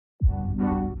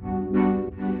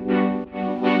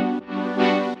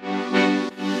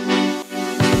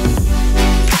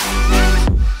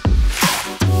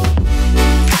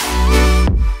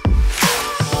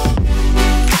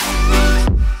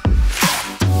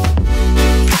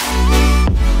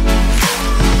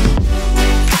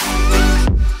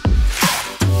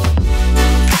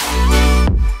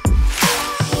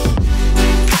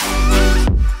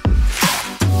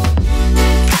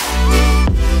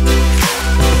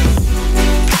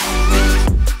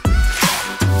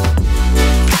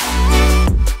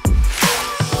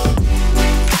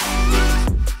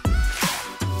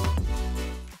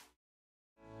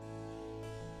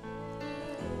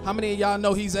How many of y'all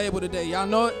know he's able today? Y'all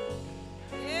know it?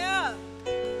 Yeah.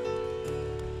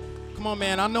 Come on,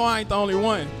 man. I know I ain't the only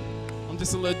one. I'm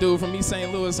just a little dude from East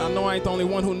St. Louis. I know I ain't the only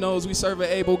one who knows we serve an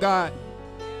able God.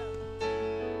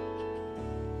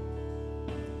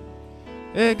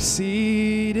 Exceedingly,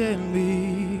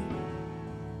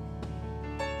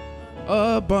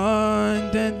 abundantly,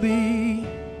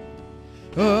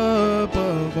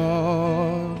 above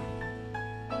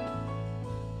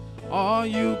all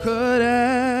you could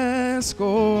ask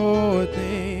or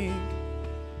think,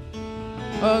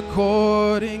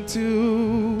 according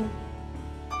to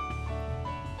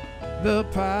the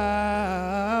power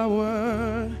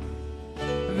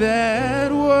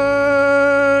that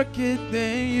worketh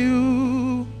in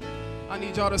you. I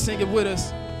need y'all to sing it with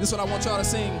us. This is what I want y'all to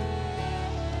sing.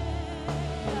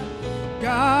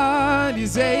 God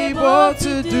is able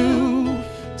to do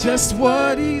just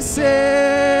what he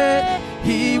said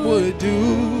he would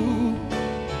do.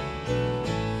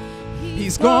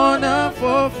 He's gonna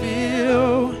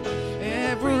fulfill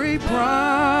every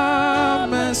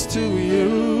promise to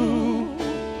you.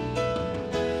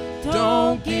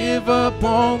 Don't give up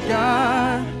on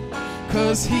God,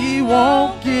 'cause he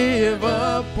won't give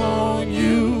up on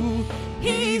you.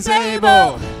 He's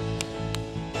able.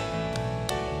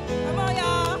 Come on,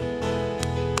 y'all.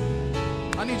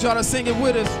 I need y'all to sing it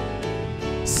with us.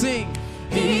 Sing.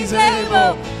 He's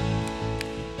able.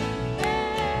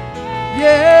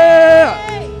 Yeah.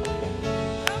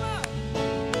 Come on.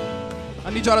 I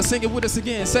need y'all to sing it with us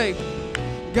again. Say,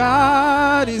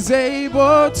 God is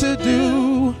able to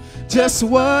do just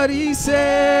what he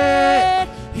said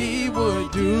he would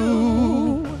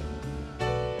do.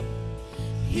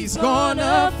 He's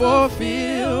gonna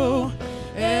fulfill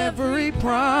every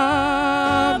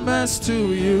promise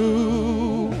to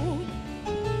you.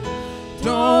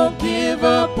 Don't give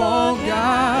up on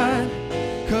God,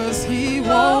 'cause he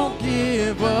won't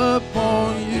give up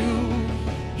on you.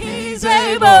 He's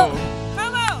able.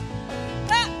 Come on.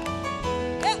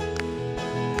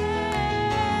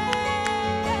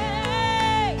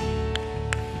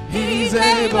 He's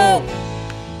able.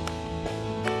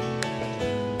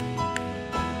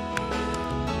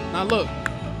 Now look,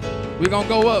 we're gonna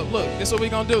go up. Look, this is what we're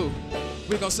gonna do.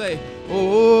 We're gonna say,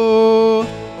 oh,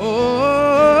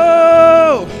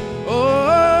 oh,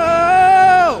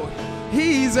 oh,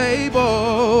 he's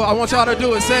able. I want y'all to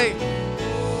do it. Say,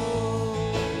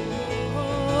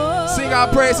 sing our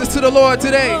praises to the Lord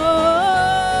today.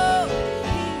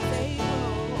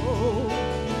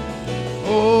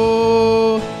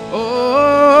 Oh,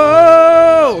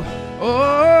 oh,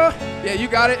 oh, yeah, you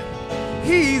got it.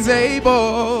 He's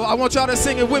able. I want y'all to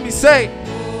sing it with me. Say,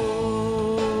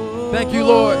 thank you,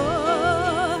 Lord.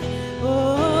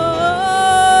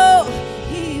 Oh,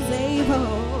 he's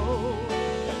able.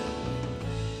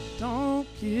 Don't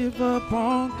give up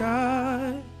on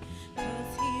God,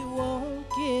 'Cause he won't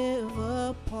give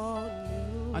up on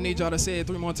you. I need y'all to say it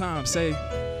 3 more times. Say,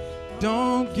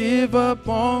 don't give up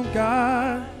on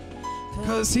God,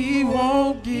 'cause he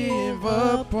won't give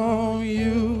up on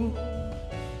you.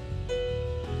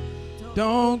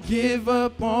 Don't give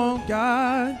up on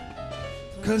God,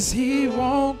 'cause he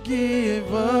won't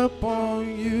give up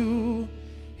on you.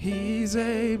 He's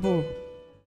able.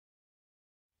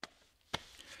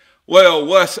 Well,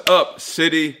 what's up,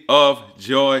 City of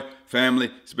Joy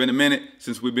family? It's been a minute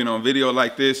since we've been on video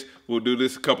like this. We'll do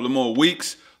this a couple of more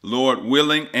weeks, Lord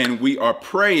willing, and we are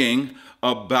praying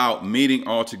about meeting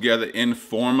all together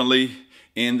informally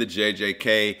in the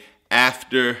JJK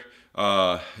after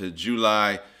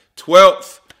July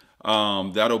 12th.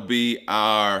 That'll be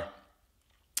our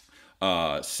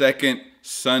second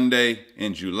Sunday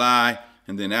in July.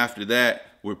 And then after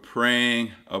that, we're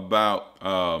praying about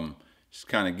just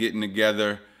kind of getting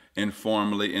together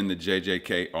informally in the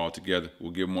JJK all together.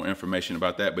 We'll give more information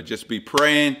about that, but just be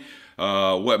praying.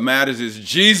 What matters is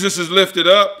Jesus is lifted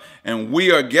up and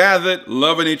we are gathered,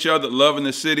 loving each other, loving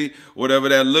the city. Whatever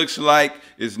that looks like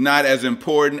is not as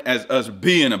important as us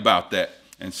being about that.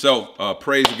 And so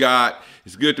praise God.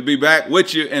 It's good to be back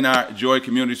with you in our Joy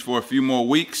communities for a few more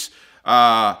weeks.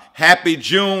 Happy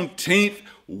Juneteenth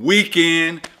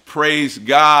weekend. Praise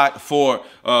God for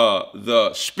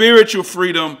the spiritual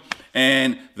freedom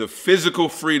and the physical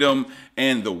freedom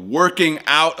and the working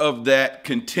out of that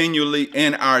continually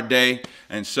in our day.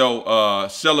 And so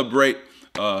celebrate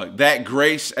that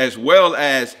grace as well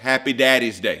as Happy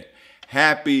Daddy's Day.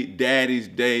 Happy Daddy's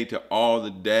Day to all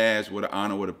the dads. What an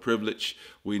honor, what a privilege.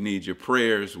 We need your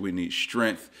prayers. We need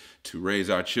strength to raise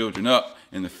our children up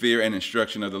in the fear and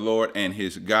instruction of the Lord and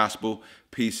his gospel.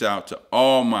 Peace out to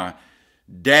all my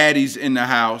daddies in the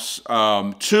house.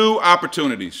 Two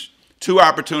opportunities 2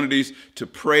 opportunities to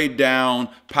pray down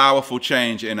powerful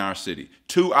change in our city.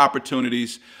 2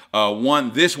 opportunities.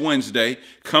 One this Wednesday,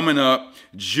 coming up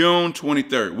June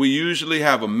 23rd. We usually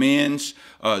have a men's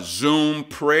Zoom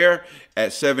prayer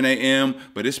at 7 a.m.,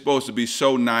 but it's supposed to be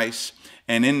so nice.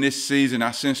 And in this season,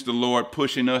 I sense the Lord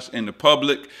pushing us into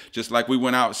public, just like we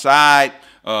went outside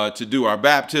to do our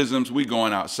baptisms. We're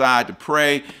going outside to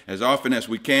pray as often as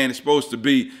we can. It's supposed to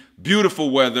be beautiful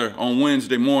weather on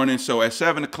Wednesday morning. So at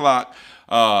 7 o'clock,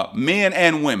 men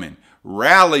and women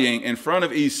rallying in front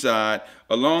of Eastside.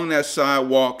 Along that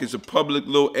sidewalk is a public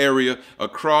little area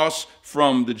across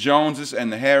from the Joneses and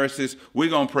the Harrises. We're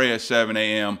going to pray at 7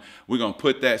 a.m. We're going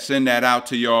to send that out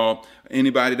to y'all.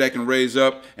 Anybody that can raise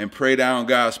up and pray down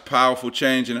God's powerful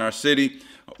change in our city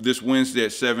this Wednesday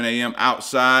at 7 a.m.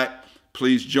 outside.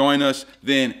 Please join us.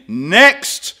 Then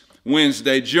next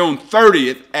Wednesday, June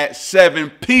 30th at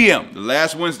 7 p.m., the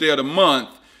last Wednesday of the month,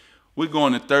 we're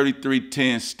going to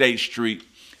 3310 State Street,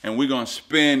 and we're going to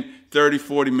spend 30,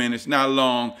 40 minutes, not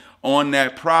long, on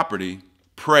that property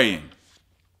praying.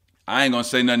 I ain't going to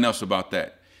say nothing else about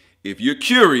that. If you're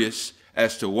curious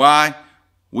as to why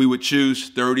we would choose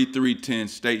 3310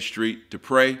 State Street to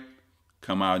pray,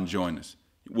 come out and join us.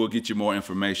 We'll get you more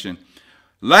information.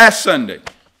 Last Sunday,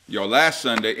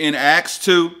 in Acts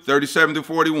 2, 37 to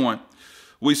 41,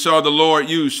 we saw the Lord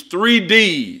use 3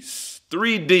 Ds.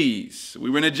 3 Ds. We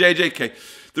were in a JJK.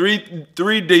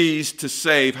 3 Ds to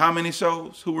save how many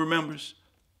souls? Who remembers?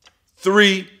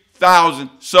 3,000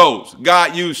 souls.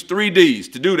 God used 3 Ds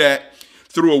to do that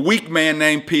through a weak man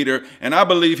named Peter, and I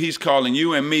believe he's calling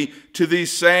you and me to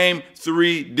these same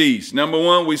 3 Ds. Number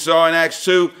 1, we saw in Acts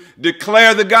 2,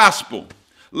 declare the gospel.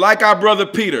 Like our brother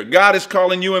Peter, God is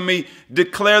calling you and me,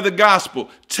 declare the gospel.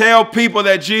 Tell people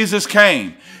that Jesus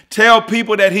came. Tell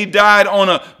people that he died on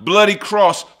a bloody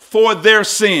cross for their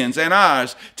sins and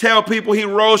ours. Tell people he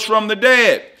rose from the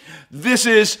dead. This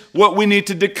is what we need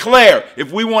to declare.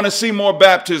 If we want to see more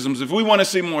baptisms, if we want to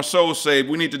see more souls saved,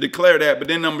 we need to declare that. But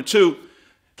then number 2,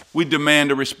 we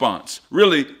demand a response.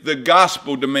 Really, the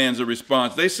gospel demands a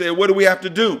response. They said, what do we have to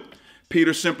do?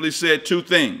 Peter simply said 2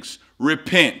 things.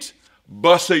 Repent.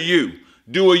 Bust a U.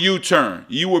 Do a U-turn.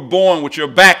 You were born with your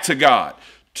back to God.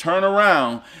 Turn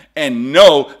around and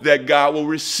know that God will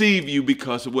receive you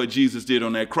because of what Jesus did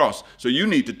on that cross. So you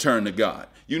need to turn to God.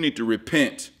 You need to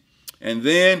repent. And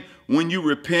then when you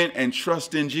repent and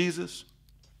trust in Jesus,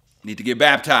 you need to get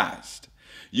baptized.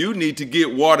 You need to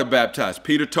get water baptized.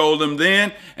 Peter told them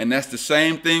then, and that's the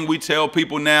same thing we tell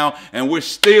people now, and we're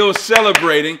still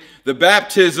celebrating the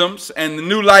baptisms and the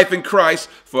new life in Christ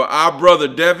for our brother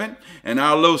Devin and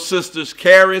our little sisters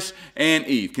Karis and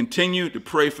Eve. Continue to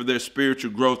pray for their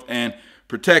spiritual growth and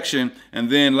protection. And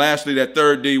then lastly, that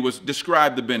 3rd D was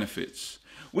describe the benefits.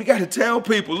 We got to tell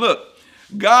people, look,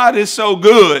 God is so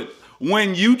good.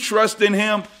 When you trust in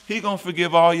him, he's going to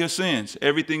forgive all your sins.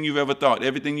 Everything you've ever thought,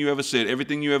 everything you ever said,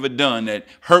 everything you ever done that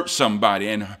hurt somebody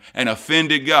and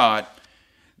offended God,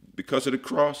 because of the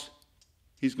cross,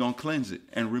 he's going to cleanse it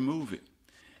and remove it.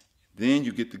 Then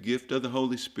you get the gift of the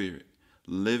Holy Spirit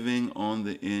living on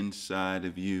the inside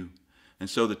of you. And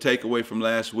so the takeaway from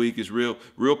last week is real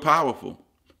powerful,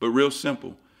 but real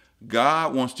simple.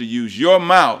 God wants to use your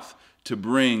mouth to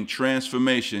bring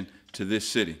transformation to this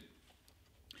city.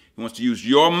 He wants to use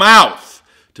your mouth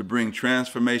to bring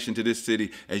transformation to this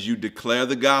city as you declare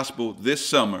the gospel this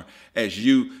summer, as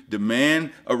you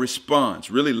demand a response.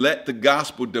 Really let the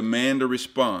gospel demand a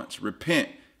response. Repent.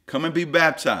 Come and be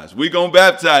baptized. We're going to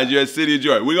baptize you at City of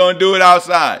Joy. We're going to do it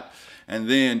outside. And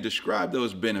then describe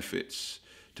those benefits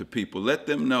to people. Let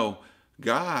them know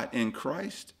God in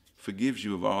Christ forgives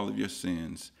you of all of your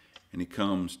sins, and he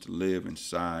comes to live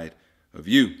inside of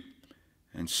you.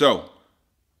 And so,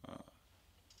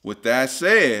 with that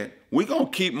said, we're going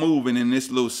to keep moving in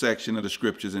this little section of the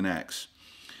scriptures in Acts.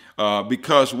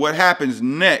 Because what happens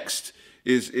next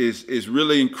is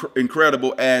really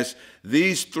incredible, as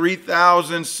these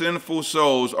 3,000 sinful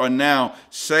souls are now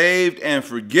saved and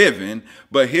forgiven.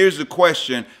 But here's the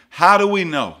question. How do we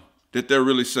know that they're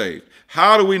really saved?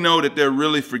 How do we know that they're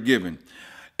really forgiven?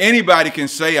 Anybody can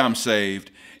say I'm saved.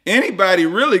 Anybody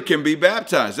really can be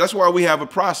baptized. That's why we have a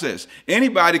process.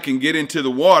 Anybody can get into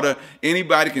the water.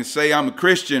 Anybody can say I'm a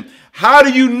Christian. How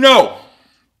do you know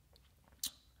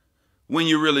when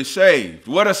you're really saved?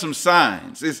 What are some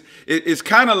signs? It's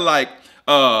kind of like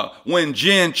when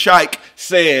Jen Chike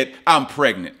said, I'm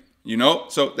pregnant. You know,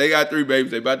 so they got 3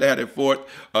 babies. They're about to have their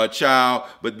 4th child.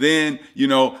 But then, you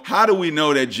know, how do we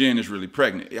know that Jen is really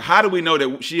pregnant? How do we know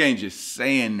that she ain't just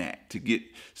saying that to get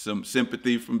some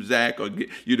sympathy from Zach or,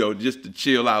 you know, just to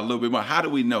chill out a little bit more? How do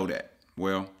we know that?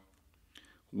 Well,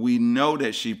 we know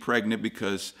that she's pregnant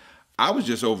because I was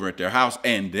just over at their house,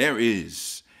 and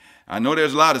I know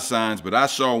there's a lot of signs, but I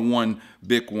saw one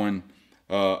big one,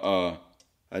 a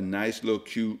nice little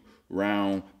cute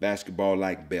round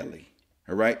basketball-like belly.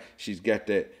 All right, she's got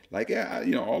that, like,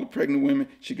 all the pregnant women,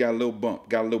 she got a little bump,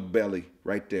 got a little belly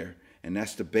right there, and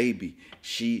that's the baby.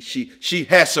 She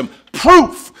has some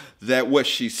proof that what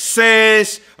she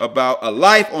says about a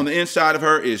life on the inside of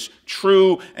her is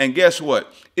true. And guess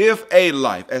what? If a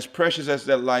life, as precious as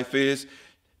that life is,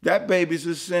 that baby's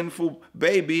a sinful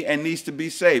baby and needs to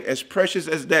be saved. As precious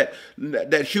as that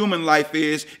human life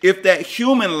is, if that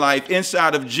human life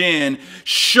inside of Jen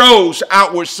shows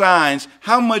outward signs,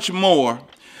 how much more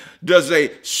does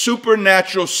a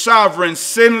supernatural, sovereign,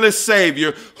 sinless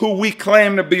Savior who we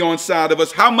claim to be on side of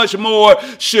us, how much more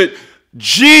should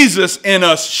Jesus in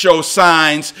us show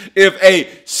signs if a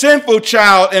sinful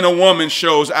child in a woman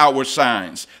shows outward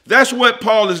signs? That's what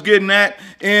Paul is getting at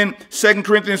in 2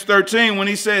 Corinthians 13 when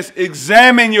he says,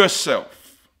 examine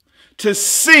yourself to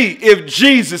see if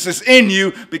Jesus is in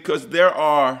you, because there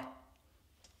are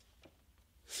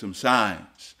some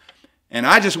signs. And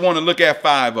I just want to look at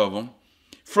 5 of them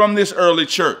from this early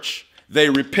church. They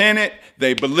repented,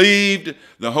 they believed,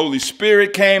 the Holy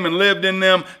Spirit came and lived in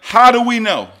them. How do we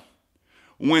know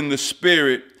when the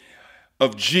Spirit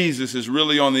of Jesus is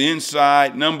really on the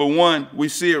inside? Number 1, we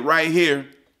see it right here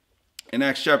in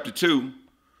Acts chapter 2.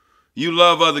 You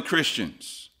love other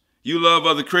Christians. You love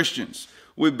other Christians.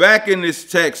 We're back in this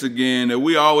text again that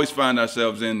we always find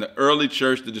ourselves in, the early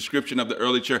church, the description of the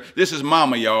early church. This is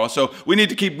mama, y'all. So we need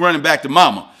to keep running back to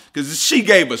mama because she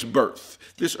gave us birth.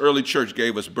 This early church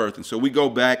gave us birth. And so we go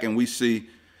back and we see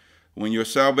when your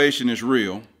salvation is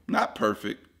real, not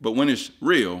perfect, but when it's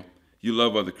real, you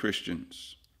love other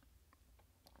Christians.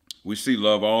 We see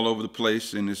love all over the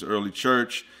place in this early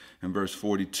church. In verse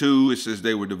 42, it says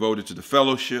they were devoted to the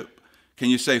fellowship. Can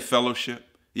you say fellowship?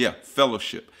 Yeah,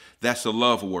 fellowship. That's a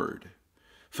love word.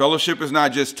 Fellowship is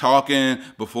not just talking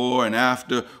before and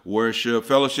after worship.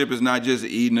 Fellowship is not just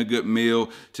eating a good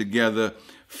meal together.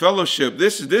 Fellowship,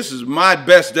 this is my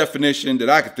best definition that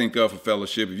I could think of for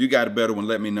fellowship. If you got a better one,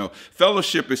 let me know.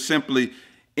 Fellowship is simply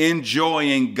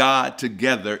enjoying God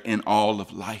together in all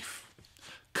of life.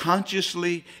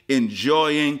 Consciously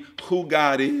enjoying who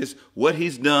God is, what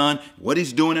he's done, what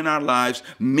he's doing in our lives,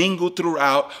 mingled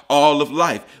throughout all of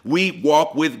life. We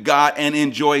walk with God and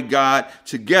enjoy God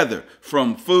together.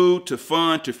 From food to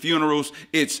fun to funerals,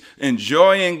 it's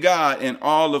enjoying God in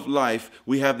all of life.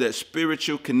 We have that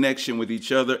spiritual connection with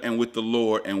each other and with the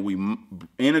Lord, and we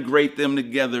integrate them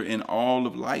together in all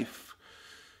of life.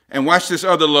 And watch this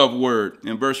other love word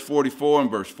in verse 44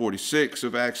 and verse 46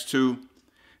 of Acts 2.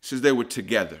 It says they were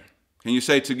together. Can you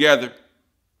say together?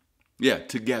 Yeah,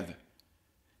 together.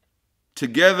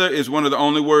 Together is one of the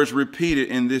only words repeated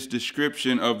in this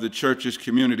description of the church's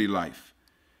community life.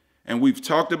 And we've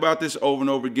talked about this over and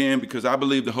over again because I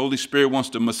believe the Holy Spirit wants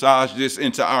to massage this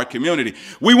into our community.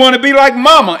 We want to be like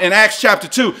mama in Acts chapter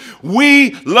 2.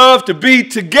 We love to be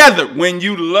together. When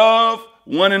you love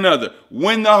one another,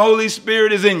 when the Holy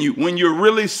Spirit is in you, when you're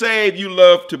really saved, you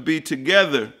love to be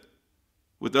together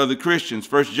with other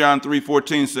Christians. 1 John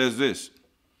 3:14 says this: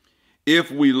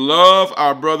 if we love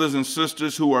our brothers and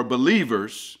sisters who are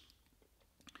believers,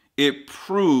 it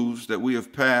proves that we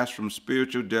have passed from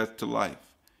spiritual death to life.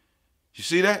 You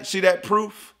see that? See that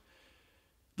proof?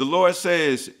 The Lord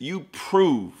says you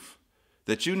prove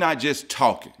that you're not just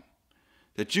talking,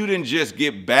 that you didn't just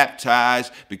get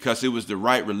baptized because it was the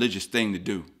right religious thing to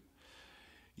do.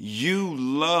 You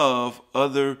love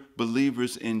other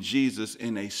believers in Jesus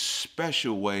in a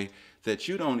special way that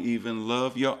you don't even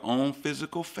love your own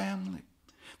physical family,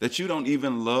 that you don't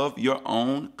even love your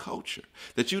own culture,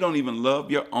 that you don't even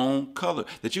love your own color,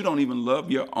 that you don't even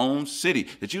love your own city,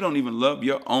 that you don't even love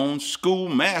your own school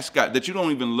mascot, that you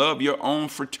don't even love your own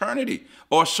fraternity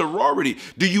or sorority.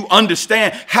 Do you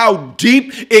understand how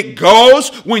deep it goes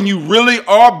when you really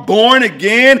are born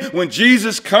again? When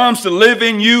Jesus comes to live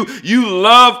in you, you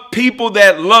love people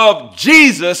that love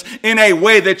Jesus in a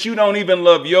way that you don't even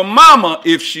love your mama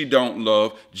if she don't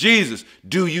love Jesus.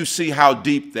 Do you see how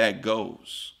deep that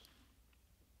goes?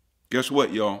 Guess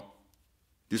what, y'all?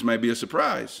 This might be a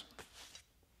surprise.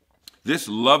 This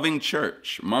loving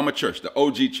church, Mama Church, the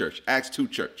OG church, Acts 2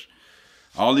 church,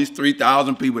 all these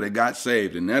 3,000 people that got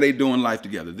saved, and now they doing life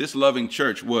together. This loving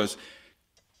church was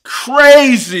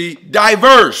crazy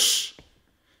diverse.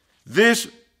 This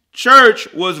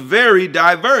church was very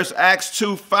diverse. Acts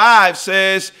 2:5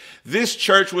 says this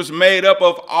church was made up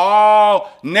of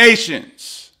all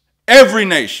nations, every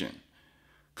nation.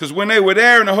 Because when they were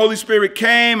there and the Holy Spirit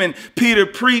came and Peter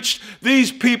preached,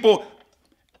 these people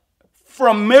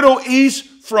from Middle East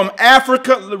from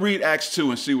Africa. Read Acts 2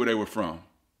 and see where they were from.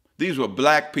 These were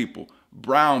black people,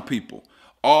 brown people,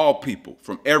 all people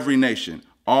from every nation,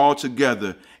 all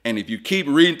together. And if you keep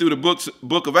reading through the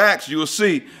book of Acts, you'll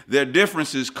see their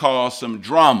differences cause some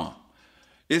drama.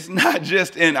 It's not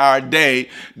just in our day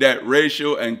that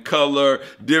racial and color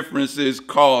differences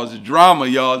cause drama,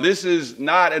 y'all. This is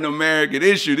not an American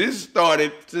issue. This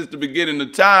started since the beginning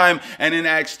of time. And in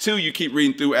Acts 2, you keep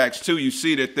reading through Acts 2, you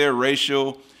see that their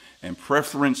racial and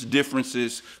preference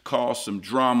differences caused some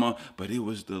drama. But it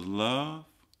was the love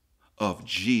of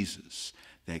Jesus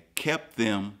that kept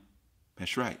them,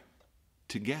 that's right,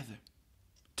 together.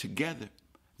 Together.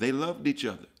 They loved each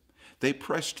other. They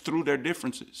pressed through their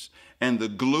differences. And the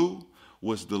glue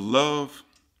was the love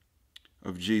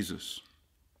of Jesus.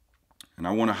 And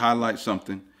I want to highlight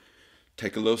something,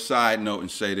 take a little side note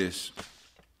and say this.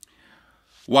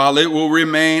 While it will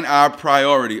remain our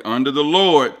priority under the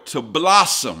Lord to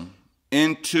blossom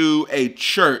into a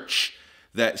church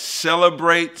that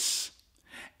celebrates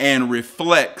and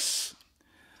reflects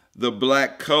the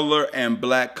black color and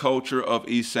black culture of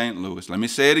East St. Louis. Let me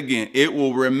say it again. It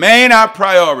will remain our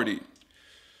priority.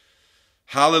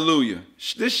 Hallelujah.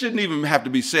 This shouldn't even have to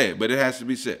be said, but it has to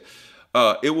be said.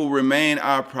 It will remain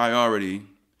our priority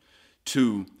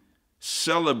to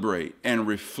celebrate and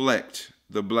reflect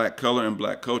the black color and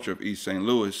black culture of East St.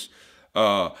 Louis.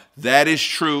 That is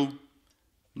true.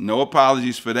 No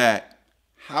apologies for that.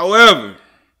 However,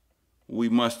 we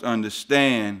must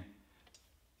understand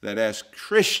that as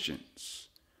Christians,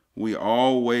 we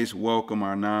always welcome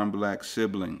our non-black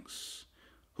siblings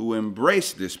who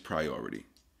embrace this priority,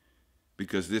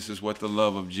 because this is what the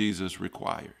love of Jesus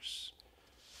requires.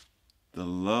 The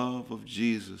love of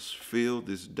Jesus fill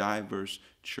this diverse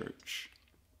church.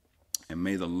 And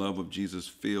may the love of Jesus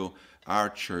fill our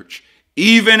church,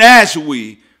 even as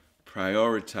we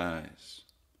prioritize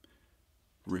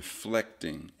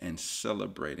reflecting and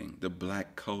celebrating the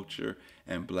black culture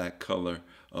and black color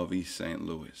of East St.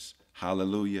 Louis.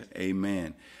 Hallelujah.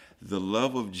 Amen. The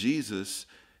love of Jesus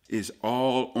is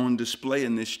all on display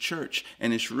in this church.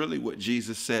 And it's really what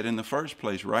Jesus said in the first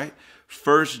place, right?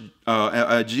 First,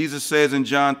 Jesus says in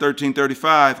John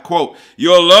 13:35, quote,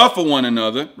 your love for one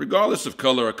another, regardless of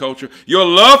color or culture, your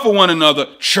love for one another,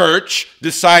 church,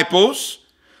 disciples,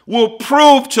 will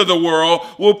prove to the world,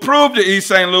 will prove to East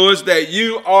St. Louis that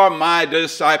you are my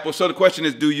disciples. So the question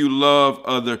is, do you love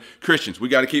other Christians? We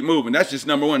got to keep moving. That's just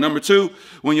number one. Number two,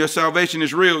 when your salvation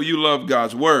is real, you love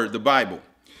God's word, the Bible.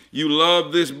 You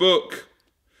love this book.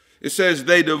 It says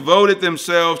they devoted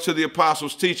themselves to the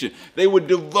apostles' teaching. They were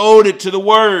devoted to the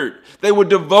word. They were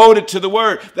devoted to the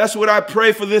word. That's what I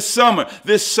pray for this summer.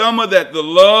 This summer, that the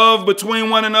love between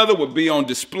one another would be on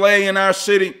display in our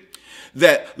city.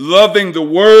 That loving the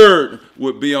word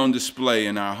would be on display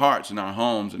in our hearts, in our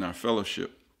homes, in our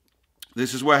fellowship.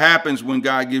 This is what happens when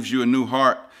God gives you a new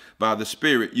heart by the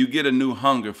Spirit. You get a new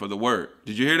hunger for the word.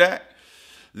 Did you hear that?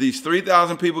 These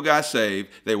 3,000 people got saved.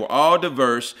 They were all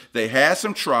diverse. They had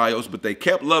some trials, but they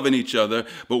kept loving each other.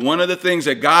 But one of the things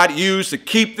that God used to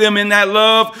keep them in that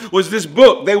love was this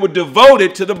book. They were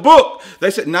devoted to the book.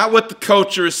 They said, not what the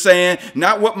culture is saying,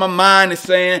 not what my mind is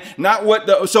saying, not what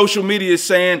the social media is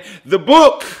saying. The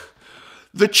book.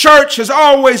 The church has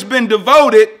always been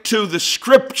devoted to the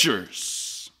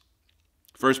scriptures.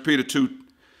 1 Peter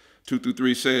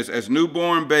 2:2-3 says, as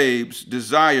newborn babes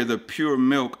desire the pure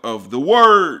milk of the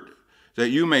word, that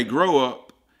you may grow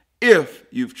up if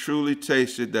you've truly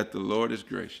tasted that the Lord is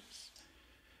gracious.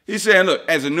 He's saying, look,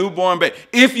 as a newborn babe,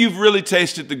 if you've really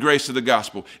tasted the grace of the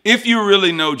gospel, if you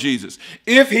really know Jesus,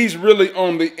 if he's really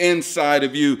on the inside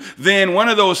of you, then one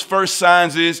of those first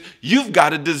signs is you've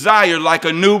got a desire like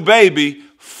a new baby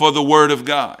for the word of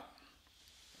God.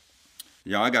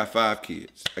 Y'all, I got 5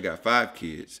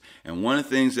 kids. And one of the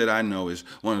things that I know is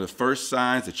one of the first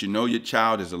signs that you know your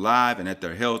child is alive and that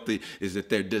they're healthy is that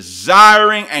they're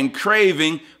desiring and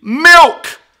craving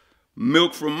milk.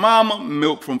 Milk from mama,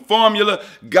 milk from formula.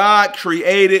 God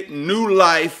created new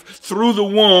life through the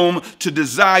womb to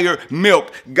desire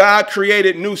milk. God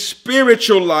created new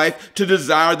spiritual life to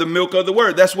desire the milk of the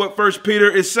word. That's what 1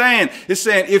 Peter is saying. It's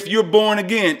saying if you're born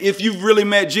again, if you've really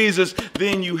met Jesus,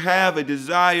 then you have a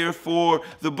desire for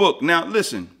the book. Now,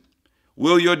 listen,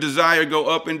 will your desire go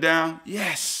up and down?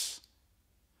 Yes.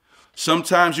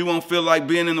 Sometimes you won't feel like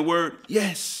being in the word?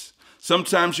 Yes.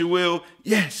 Sometimes you will?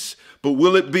 Yes. But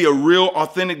will it be a real,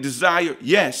 authentic desire?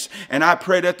 Yes. And I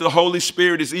pray that the Holy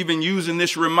Spirit is even using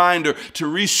this reminder to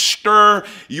restir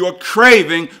your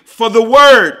craving for the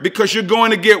word, because you're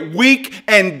going to get weak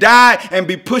and die and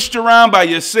be pushed around by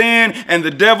your sin and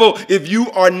the devil if you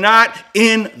are not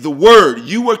in the word.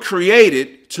 You were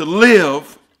created to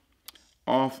live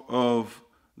off of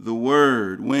the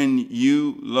word. When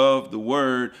you love the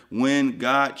word, when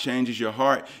God changes your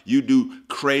heart, you do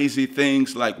crazy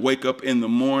things like wake up in the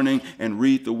morning and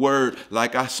read the word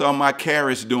like I saw my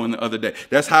Karis doing the other day.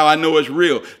 That's how I know it's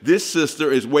real. This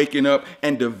sister is waking up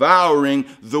and devouring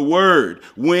the word.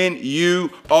 When you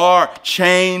are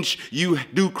changed, you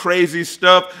do crazy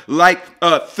stuff like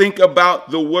think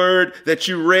about the word that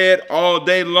you read all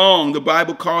day long. The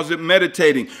Bible calls it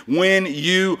meditating. When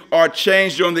you are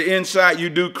changed on the inside, you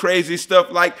do crazy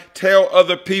stuff like tell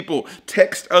other people,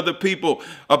 text other people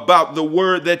about the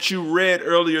word that you read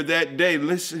earlier that day.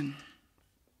 Listen,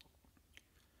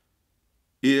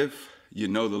 if you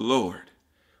know the Lord,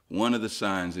 one of the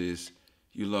signs is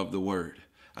you love the word.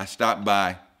 I stopped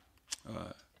by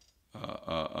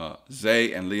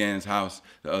Zay and Leanne's house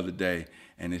the other day,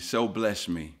 and it so blessed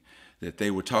me that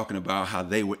they were talking about how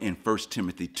they were in 1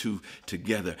 Timothy 2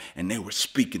 together, and they were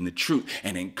speaking the truth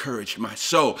and encouraged my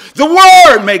soul. The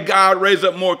word! May God raise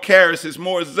up more Karises,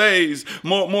 more Zays,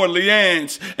 more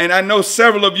Leannes. And I know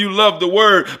several of you love the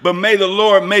word, but may the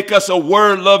Lord make us a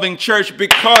word-loving church,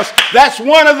 because that's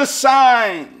one of the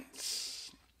signs.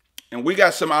 And we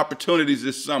got some opportunities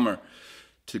this summer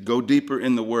to go deeper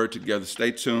in the word together.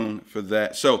 Stay tuned for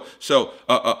that. So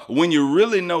when you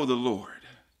really know the Lord,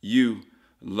 you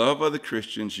love other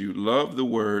Christians, you love the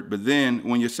word, but then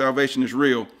when your salvation is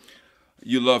real,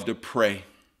 you love to pray.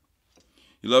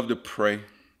 You love to pray.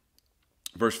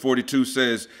 Verse 42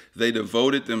 says, they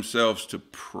devoted themselves to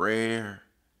prayer.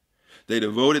 They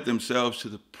devoted themselves to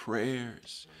the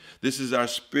prayers. This is our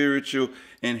spiritual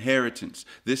inheritance.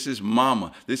 This is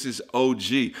mama. This is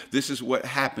OG. This is what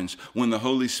happens when the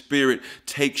Holy Spirit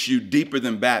takes you deeper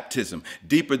than baptism,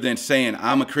 deeper than saying,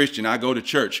 I'm a Christian, I go to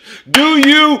church. Do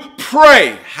you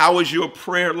pray? How is your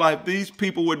prayer life? These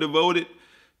people were devoted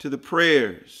to the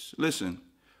prayers. Listen,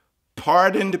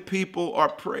 pardoned people are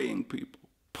praying people.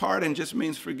 Pardon just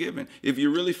means forgiven. If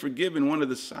you're really forgiven, one of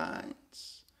the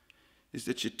signs is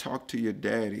that you talk to your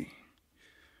daddy.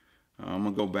 I'm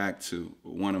going to go back to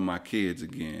one of my kids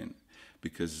again,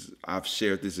 because I've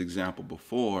shared this example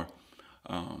before.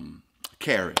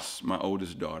 Karis, my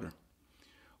oldest daughter,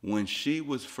 when she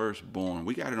was first born,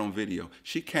 we got it on video.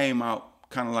 She came out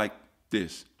kind of like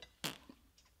this.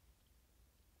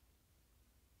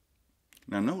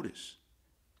 Now notice,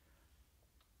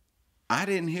 I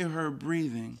didn't hear her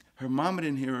breathing. Her mama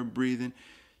didn't hear her breathing.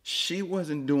 She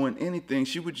wasn't doing anything.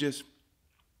 She would just...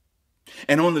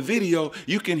 And on the video,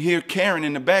 you can hear Karen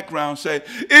in the background say,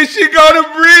 is she going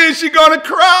to breathe? Is she going to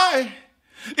cry?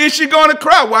 Is she going to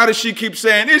cry? Why does she keep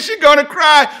saying, is she going to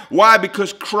cry? Why?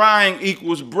 Because crying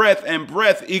equals breath, and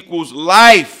breath equals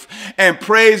life. And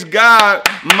praise God,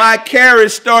 my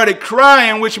Karis started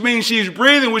crying, which means she's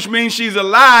breathing, which means she's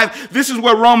alive. This is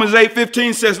what Romans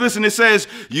 8:15 says. Listen, it says,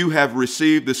 you have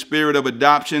received the spirit of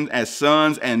adoption as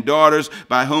sons and daughters,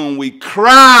 by whom we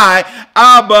cry,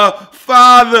 Abba,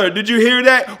 Father. Did you hear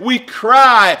that? We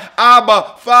cry,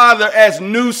 Abba, Father, as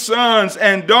new sons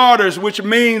and daughters, which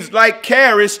means, like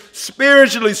Karis,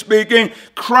 spiritually speaking,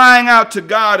 crying out to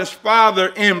God as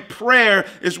Father in prayer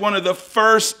is one of the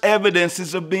first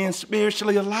evidences of being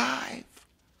spiritually alive.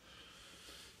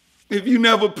 If you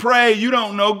never pray, you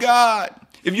don't know God.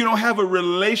 If you don't have a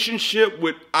relationship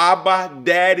with Abba,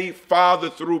 Daddy, Father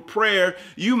through prayer,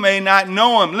 you may not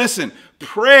know him. Listen,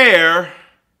 prayer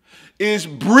is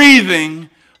breathing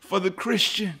for the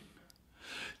Christian.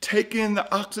 Take in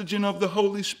the oxygen of the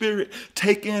Holy Spirit.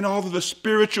 Take in all of the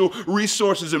spiritual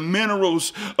resources and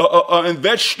minerals and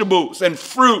vegetables and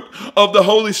fruit of the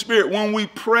Holy Spirit. When we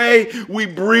pray, we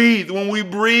breathe. When we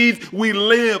breathe, we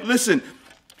live. Listen,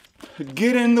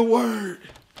 get in the Word.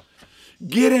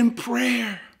 Get in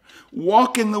prayer.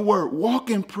 Walk in the word. Walk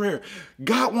in prayer.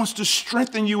 God wants to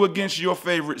strengthen you against your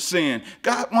favorite sin.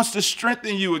 God wants to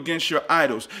strengthen you against your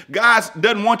idols. God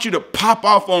doesn't want you to pop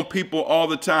off on people all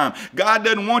the time. God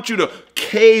doesn't want you to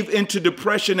cave into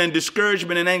depression and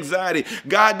discouragement and anxiety.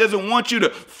 God doesn't want you to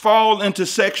fall into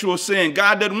sexual sin.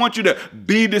 God doesn't want you to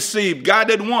be deceived. God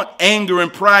doesn't want anger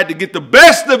and pride to get the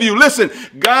best of you. Listen,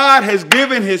 God has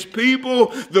given his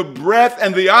people the breath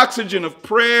and the oxygen of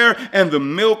prayer and the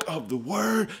milk of the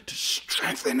word to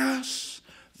strengthen us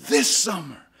this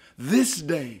summer, this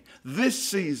day, this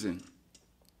season,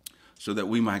 so that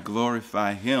we might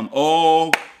glorify him.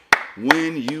 Oh,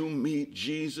 when you meet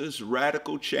Jesus,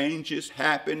 radical changes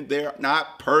happen. They're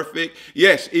not perfect.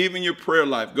 Yes, even your prayer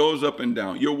life goes up and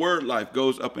down. Your word life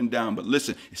goes up and down. But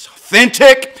listen, it's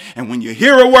authentic. And when you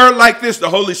hear a word like this, the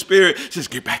Holy Spirit says,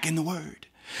 get back in the word.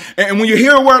 And when you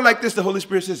hear a word like this, the Holy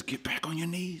Spirit says, get back on your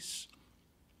knees.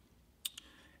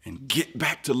 and get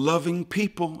back to loving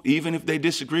people, even if they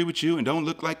disagree with you and don't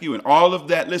look like you and all of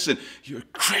that. Listen, you're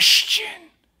a Christian.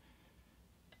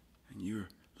 And you're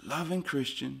loving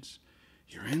Christians.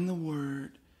 You're in the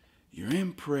Word. You're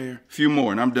in prayer. A few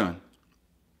more and I'm done.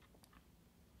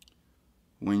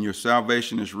 When your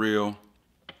salvation is real,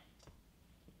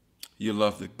 you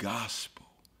love the gospel.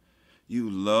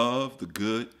 You love the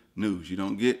good news. You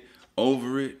don't get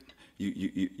over it.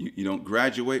 You don't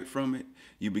graduate from it.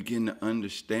 You begin to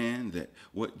understand that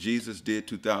what Jesus did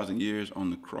 2,000 years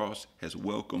on the cross has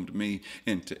welcomed me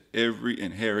into every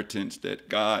inheritance that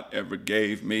God ever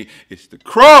gave me. It's the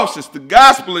cross. It's the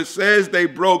gospel. It says they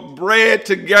broke bread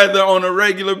together on a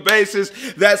regular basis.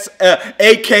 That's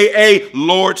AKA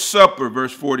Lord's Supper,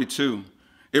 verse 42.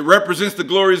 It represents the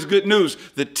glorious good news,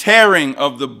 the tearing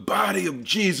of the body of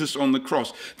Jesus on the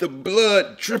cross, the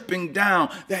blood dripping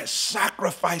down. That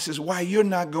sacrifice is why you're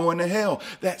not going to hell.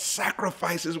 That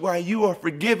sacrifice is why you are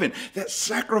forgiven. That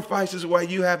sacrifice is why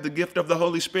you have the gift of the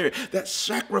Holy Spirit. That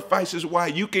sacrifice is why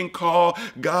you can call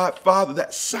God Father.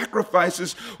 That sacrifice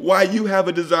is why you have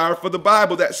a desire for the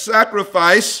Bible. That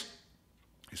sacrifice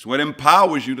is what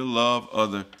empowers you to love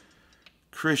other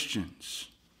Christians.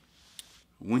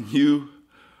 When you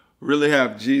really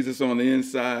have Jesus on the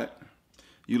inside,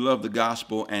 you love the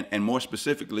gospel, and more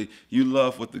specifically, you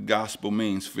love what the gospel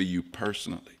means for you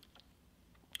personally.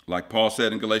 Like Paul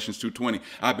said in Galatians 2:20,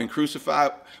 I've been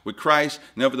crucified with Christ,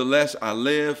 nevertheless I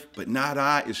live, but not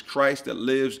I, it's Christ that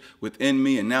lives within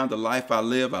me, and now the life I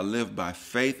live by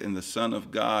faith in the Son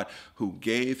of God who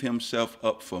gave himself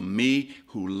up for me,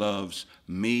 who loves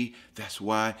me. That's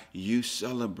why you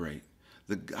celebrate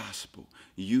the gospel.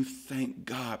 You thank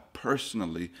God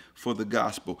personally for the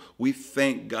gospel. We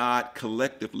thank God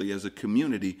collectively as a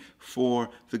community for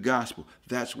the gospel.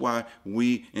 That's why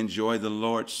we enjoy the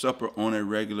Lord's Supper on a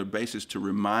regular basis, to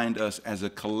remind us as a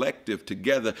collective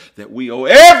together that we owe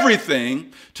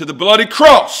everything to the bloody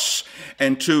cross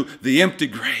and to the empty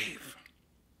grave.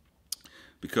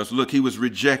 Because look, he was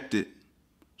rejected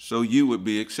so you would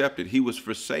be accepted. He was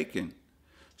forsaken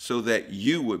so that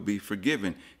you would be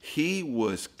forgiven. He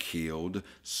was killed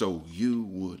so you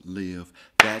would live.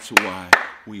 That's why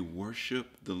we worship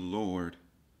the Lord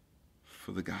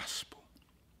for the gospel.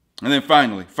 And then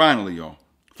finally, y'all,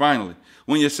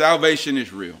 when your salvation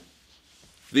is real,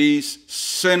 these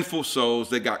sinful souls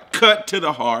that got cut to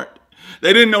the heart,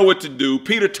 they didn't know what to do.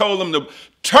 Peter told them to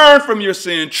turn from your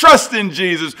sin, trust in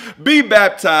Jesus, be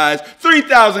baptized.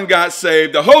 3,000 got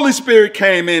saved. The Holy Spirit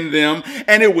came in them,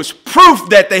 and it was proof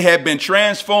that they had been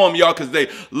transformed, y'all, because they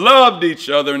loved each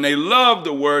other, and they loved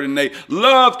the word, and they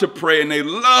loved to pray, and they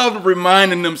loved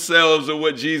reminding themselves of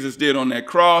what Jesus did on that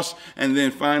cross. And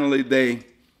then finally, they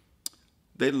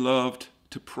loved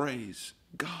to praise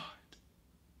God.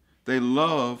 They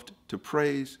loved to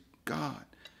praise God.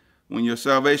 When your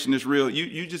salvation is real,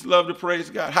 you just love to praise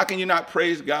God. How can you not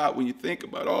praise God when you think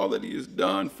about all that he has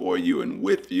done for you and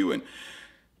with you and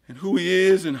who he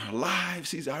is in our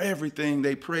lives? He's our everything.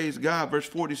 They praise God. Verse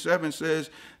 47 says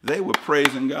they were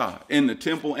praising God in the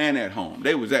temple and at home.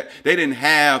 They didn't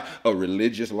have a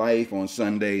religious life on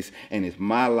Sundays and it's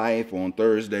my life on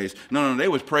Thursdays. No, they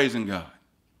was praising God.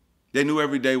 They knew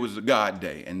every day was a God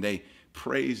day, and they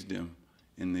praised him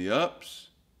in the ups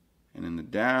and in the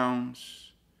downs.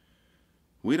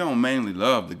 We don't mainly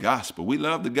love the gospel. We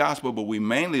love the gospel, but we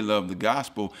mainly love the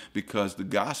gospel because the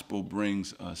gospel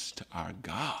brings us to our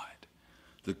God.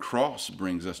 The cross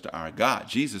brings us to our God.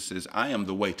 Jesus says, I am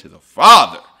the way to the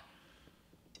Father.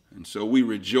 And so we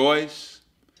rejoice,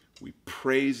 we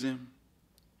praise him,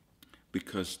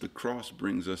 because the cross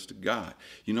brings us to God.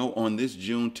 You know, on this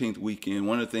Juneteenth weekend,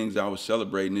 one of the things I was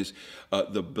celebrating is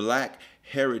the black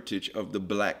heritage of the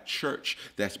black church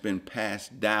that's been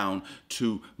passed down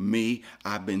to me.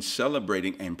 I've been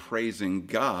celebrating and praising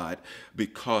God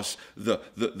because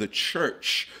the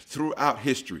church throughout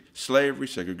history, slavery,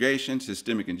 segregation,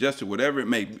 systemic injustice, whatever it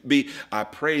may be, I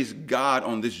praise God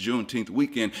on this Juneteenth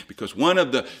weekend because one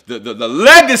of the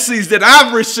legacies that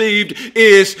I've received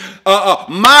is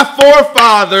my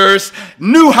forefathers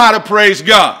knew how to praise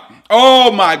God.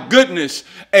 Oh my goodness,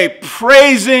 a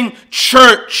praising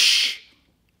church.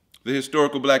 The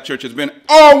historical black church has been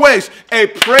always a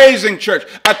praising church,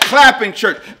 a clapping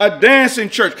church, a dancing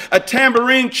church, a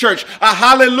tambourine church, a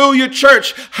hallelujah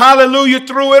church. Hallelujah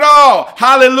through it all.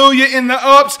 Hallelujah in the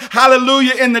ups,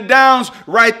 hallelujah in the downs.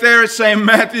 Right there at St.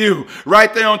 Matthew,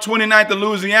 right there on 29th of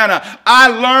Louisiana. I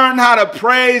learned how to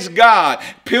praise God.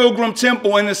 Pilgrim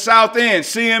Temple in the South End,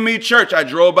 CME Church. I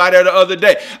drove by there the other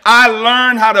day. I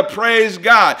learned how to praise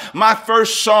God. My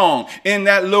first song in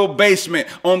that little basement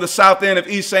on the South End of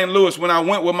East St. St. Louis, when I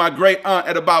went with my great aunt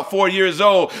at about 4 years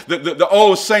old, the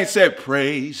old saint said,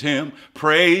 praise him,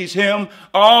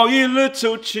 all ye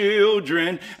little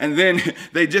children. And then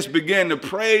they just began to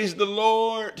praise the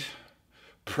Lord.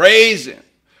 Praise him,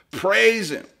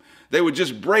 praise him. They would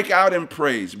just break out in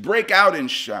praise, break out in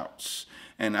shouts.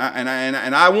 And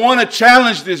I want to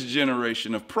challenge this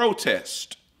generation of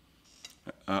protest.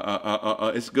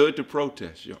 It's good to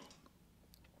protest, y'all,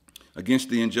 against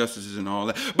the injustices and all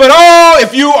that. But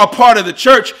if you are part of the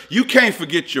church, you can't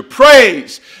forget your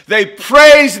praise. They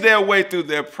praise their way through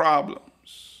their problems.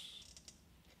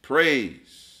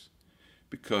 Praise.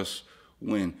 Because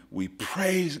when we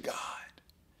praise God,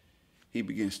 he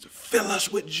begins to fill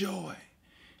us with joy.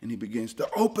 And he begins to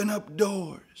open up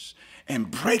doors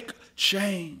and break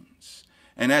chains.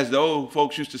 And as the old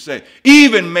folks used to say,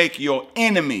 even make your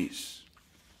enemies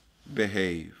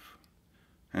behave.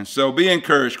 And so be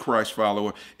encouraged, Christ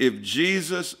follower. If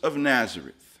Jesus of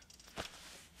Nazareth,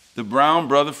 the brown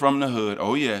brother from the hood,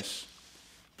 oh yes,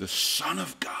 the Son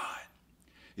of God,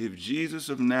 if Jesus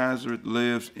of Nazareth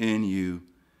lives in you,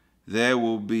 there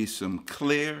will be some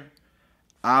clear,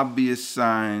 obvious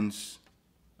signs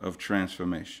of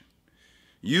transformation.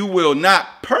 You will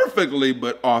not perfectly,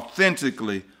 but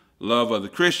authentically love other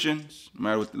Christians, no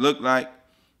matter what they look like,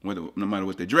 no matter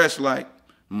what they dress like,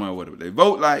 no matter what they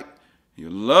vote like.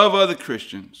 You'll love other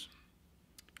Christians,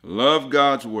 love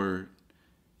God's word.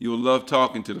 You'll love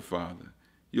talking to the Father.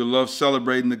 You'll love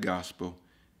celebrating the gospel.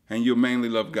 And you'll mainly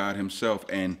love God himself,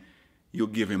 and you'll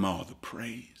give him all the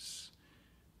praise.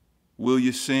 Will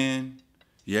you sin?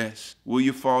 Yes. Will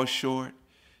you fall short?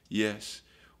 Yes.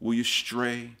 Will you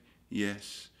stray?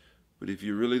 Yes. But if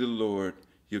you're really the Lord,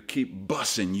 you'll keep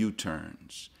busting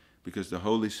U-turns, because the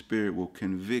Holy Spirit will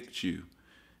convict you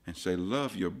and say,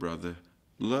 love your brother,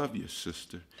 love your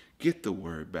sister. Get the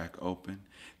word back open.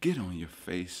 Get on your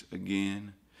face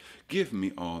again. Give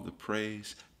me all the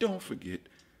praise. Don't forget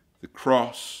the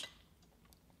cross.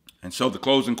 And so the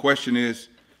closing question is,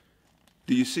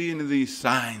 do you see any of these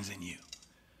signs in you?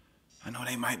 I know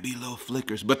they might be little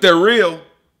flickers, but they're real.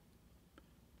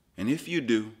 And if you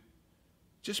do,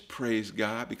 just praise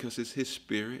God, because it's his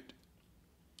Spirit.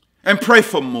 And pray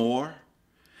for more.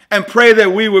 And pray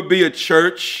that we would be a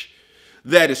church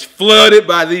that is flooded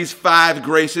by these 5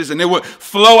 graces, and it would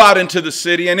flow out into the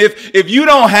city. And if you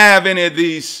don't have any of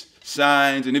these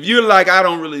signs, and if you're like, I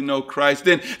don't really know Christ,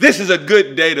 then this is a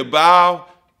good day to bow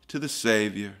to the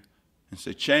Savior and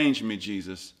say, change me,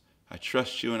 Jesus. I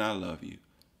trust you and I love you.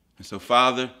 And so,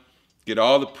 Father, get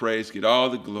all the praise, get all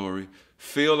the glory.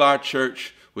 Fill our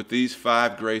church with these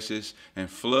 5 graces and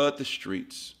flood the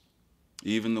streets,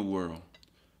 even the world,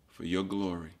 for your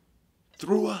glory.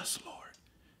 Through us, Lord.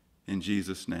 In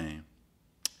Jesus' name,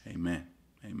 amen.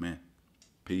 Amen.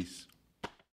 Peace.